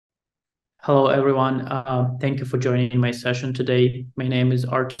Hello, everyone. Thank you for joining my session today. My name is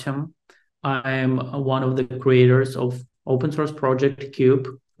Artem. I'm one of the creators of open source project Cube,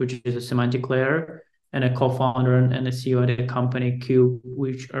 which is a semantic layer, and a co-founder and a CEO at a company Cube,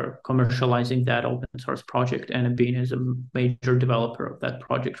 which are commercializing that open source project, and Bean is a major developer of that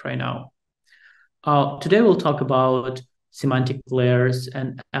project right now. Today we'll talk about semantic layers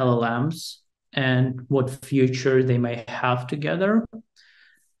and LLMs and what future they may have together.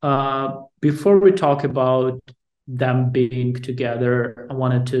 Before we talk about them being together, I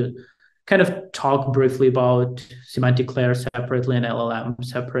wanted to kind of talk briefly about semantic layer separately and LLM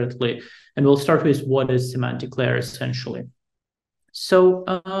separately. And we'll start with what is semantic layer essentially. So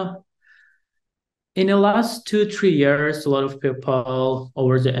in the last 2-3 years, a lot of people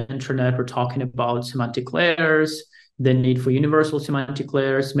over the internet were talking about semantic layers, the need for universal semantic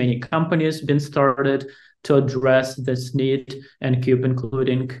layers. Many companies have been started to address this need, and Cube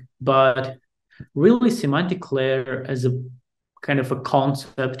including. But really, semantic layer as a kind of a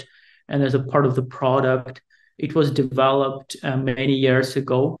concept and as a part of the product, it was developed many years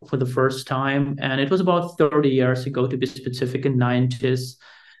ago for the first time, and it was about 30 years ago, to be specific, in 90s,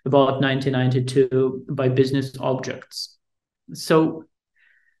 about 1992, by Business Objects. So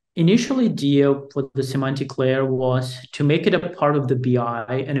initial idea for the semantic layer was to make it a part of the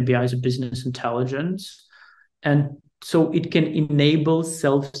BI, and a BI is a business intelligence. And so it can enable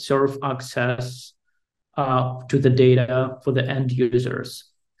self-serve access to the data for the end users.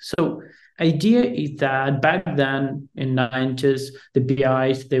 So idea is that back then in 90s, the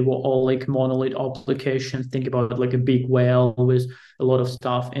BIs, they were all like monolith applications. Think about it like a big whale with a lot of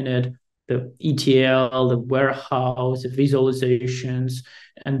stuff in it. The ETL, the warehouse, the visualizations,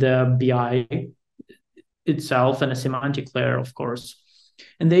 and the BI itself, and a semantic layer, of course.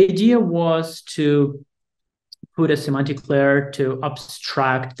 And the idea was to put a semantic layer to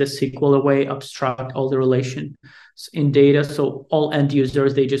abstract the SQL away, abstract all the relations in data. So all end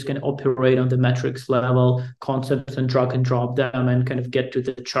users, they just can operate on the metrics level concepts and drag and drop them and kind of get to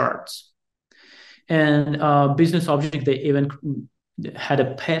the charts. And Business Object, they even had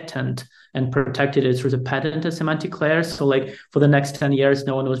a patent and protected it through the patent of semantic layers. So like for the next 10 years,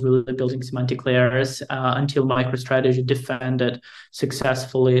 no one was really building semantic layers until MicroStrategy defended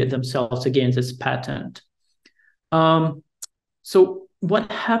successfully themselves against this patent. So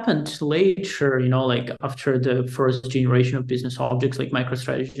what happened later, like after the first generation of business objects like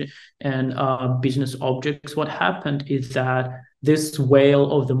MicroStrategy and business objects, what happened is that this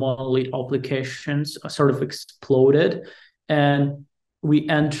whale of the monolith applications sort of exploded, and we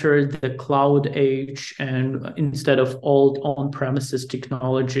entered the cloud age. And instead of old on-premises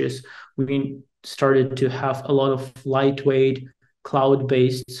technologies, we started to have a lot of lightweight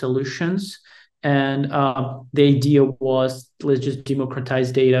cloud-based solutions. And the idea was, let's just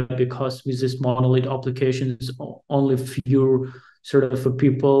democratize data, because with this monolith applications, only few sort of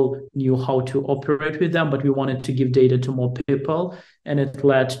people knew how to operate with them, but we wanted to give data to more people. And it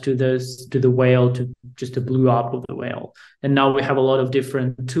led to the whale, to just a blew up of the whale. And now we have a lot of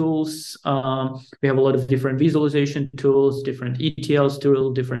different tools. We have a lot of different visualization tools, different ETLs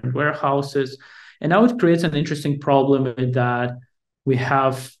tools, different warehouses. And now it creates an interesting problem with that we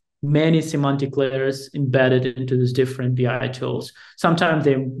have many semantic layers embedded into these different BI tools. Sometimes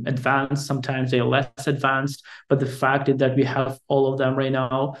they're advanced, sometimes they're less advanced, but the fact is that we have all of them right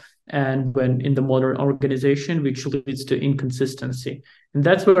now, and when in the modern organization, which leads to inconsistency. And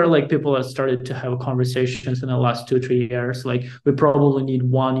that's where like people have started to have conversations in the last 2-3 years. Like we probably need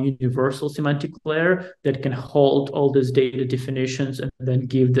one universal semantic layer that can hold all these data definitions and then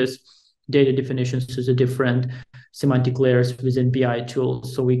give this data definitions to the different semantic layers within BI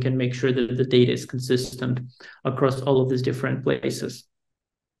tools, so we can make sure that the data is consistent across all of these different places.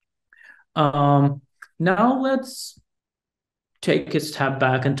 Now let's take a step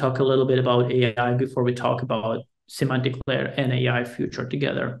back and talk a little bit about AI before we talk about semantic layer and AI future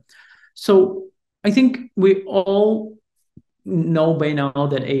together. So I think we all know by now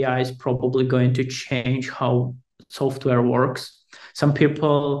that AI is probably going to change how software works. Some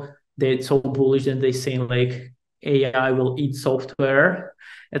people, they're so bullish and they say like AI will eat software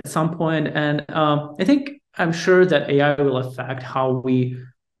at some point. And I'm sure that AI will affect how we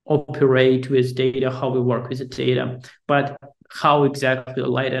operate with data, how we work with the data, but how exactly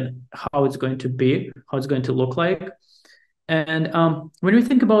light and how it's going to be, how it's going to look like. And when we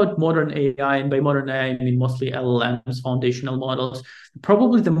think about modern AI, and by modern AI, I mean mostly LLMs, foundational models,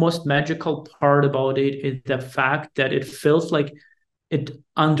 probably the most magical part about it is the fact that it feels like it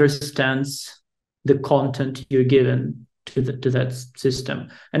understands the content you're given to that system.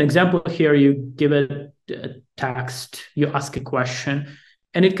 An example here, you give it a text, you ask a question,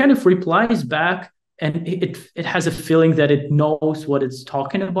 and it kind of replies back, and it has a feeling that it knows what it's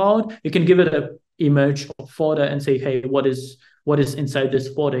talking about. You can give it a image or photo and say, hey, what is inside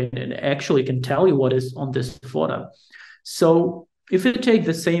this photo, and it actually can tell you what is on this photo. So if you take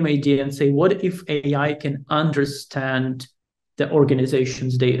the same idea and say, what if AI can understand the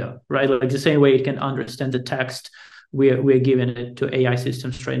organization's data, right? Like the same way it can understand the text we're giving it to AI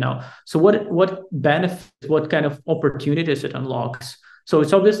systems right now. So what benefits, what kind of opportunities it unlocks? So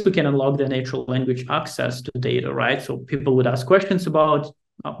it's obviously can unlock the natural language access to data, right? So people would ask questions about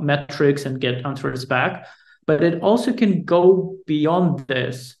metrics and get answers back, but it also can go beyond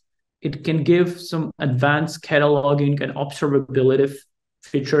this. It can give some advanced cataloging and observability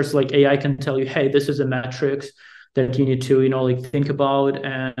features, like AI can tell you, hey, this is a metrics that you need to, like think about,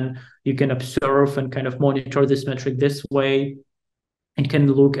 and you can observe and kind of monitor this metric this way. It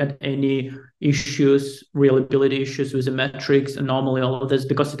can look at any issues, reliability issues with the metrics, anomaly, all of this,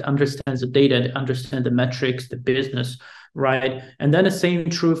 because it understands the data, it understands the metrics, the business, right? And then the same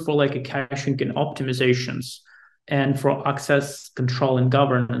true for like a caching and optimizations and for access control and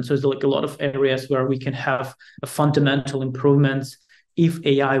governance. So there's like a lot of areas where we can have a fundamental improvements if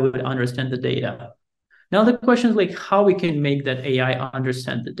AI would understand the data. Now the question is like how we can make that AI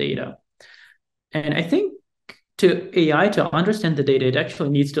understand the data. And I think to AI to understand the data, it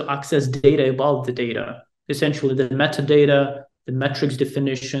actually needs to access data about the data, essentially the metadata, the metrics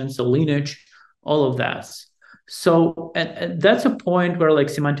definitions, the lineage, all of that. So and that's a point where like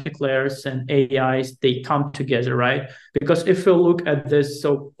semantic layers and AIs, they come together, right? Because if you look at this,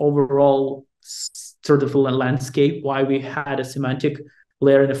 so overall sort of a landscape, why we had a semantic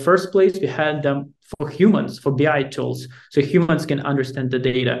layer in the first place, we had them for humans, for BI tools, so humans can understand the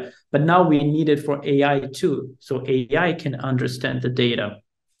data. But now we need it for AI too, so AI can understand the data.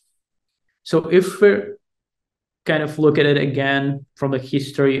 So if we kind of look at it again from a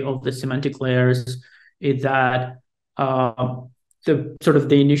history of the semantic layers, is that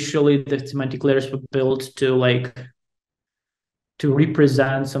initially the semantic layers were built to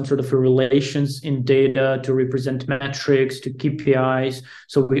represent some sort of relations in data, to represent metrics, to KPIs.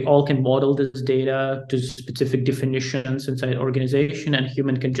 So we all can model this data to specific definitions inside organization, and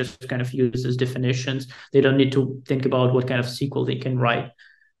human can just kind of use these definitions. They don't need to think about what kind of SQL they can write.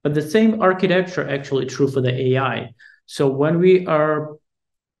 But the same architecture actually true for the AI. So when we are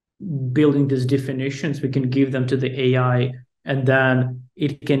building these definitions, we can give them to the AI, and then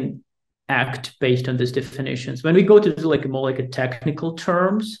it can act based on these definitions. When we go to like more like a technical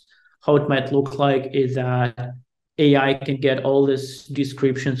terms, how it might look like is that AI can get all these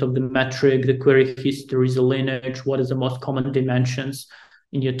descriptions of the metric, the query history, the lineage, what is the most common dimensions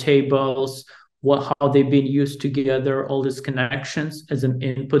in your tables, how they've been used together, all these connections as an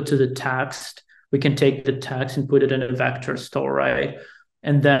input to the text. We can take the text and put it in a vector store, right?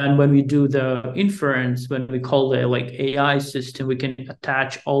 And then when we do the inference, when we call the like AI system, we can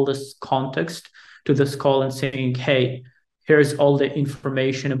attach all this context to this call and saying, hey, here's all the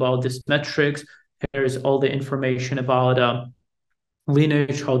information about this metrics. Here's all the information about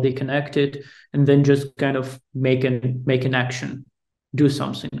lineage, how they connected, and then just kind of make an action, do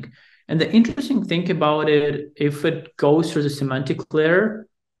something. And the interesting thing about it, if it goes through the semantic layer,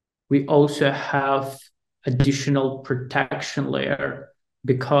 we also have additional protection layer,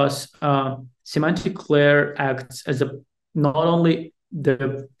 because semantic layer acts as not only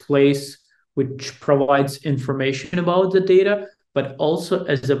the place which provides information about the data, but also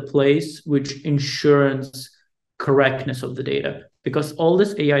as a place which ensures correctness of the data. Because all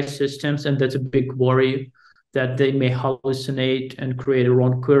these AI systems, and that's a big worry, that they may hallucinate and create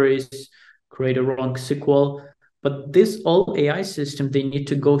wrong queries, create a wrong SQL. But this all AI system, they need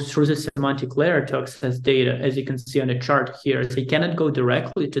to go through the semantic layer to access data, as you can see on the chart here. They cannot go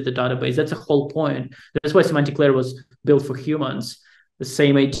directly to the database. That's the whole point. That's why semantic layer was built for humans. The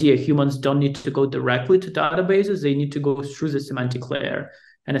same idea, humans don't need to go directly to databases. They need to go through the semantic layer.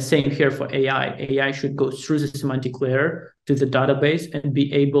 And the same here for AI. AI should go through the semantic layer to the database and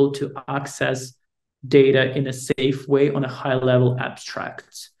be able to access data in a safe way on a high level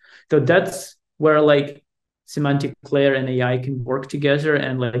abstracts. So that's where like semantic layer and AI can work together.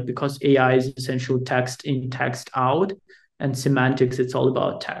 And like, because AI is essentially text in, text out, and semantics, it's all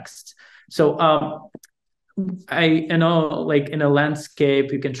about text. So like in a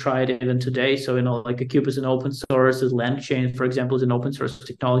landscape, you can try it even today. So like a cube is an open source, as LangChain, for example, is an open source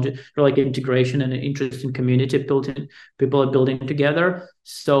technology for like integration and an interesting community built-in, people are building together.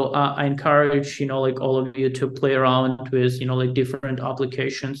 So I encourage like all of you to play around with like different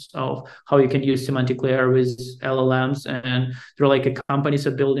applications of how you can use semantic layer with LLMs, and there are like companies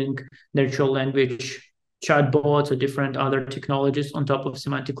are building natural language chatbots or different other technologies on top of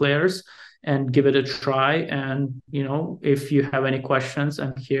semantic layers and give it a try. And, if you have any questions,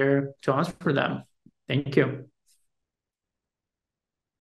 I'm here to answer them. Thank you.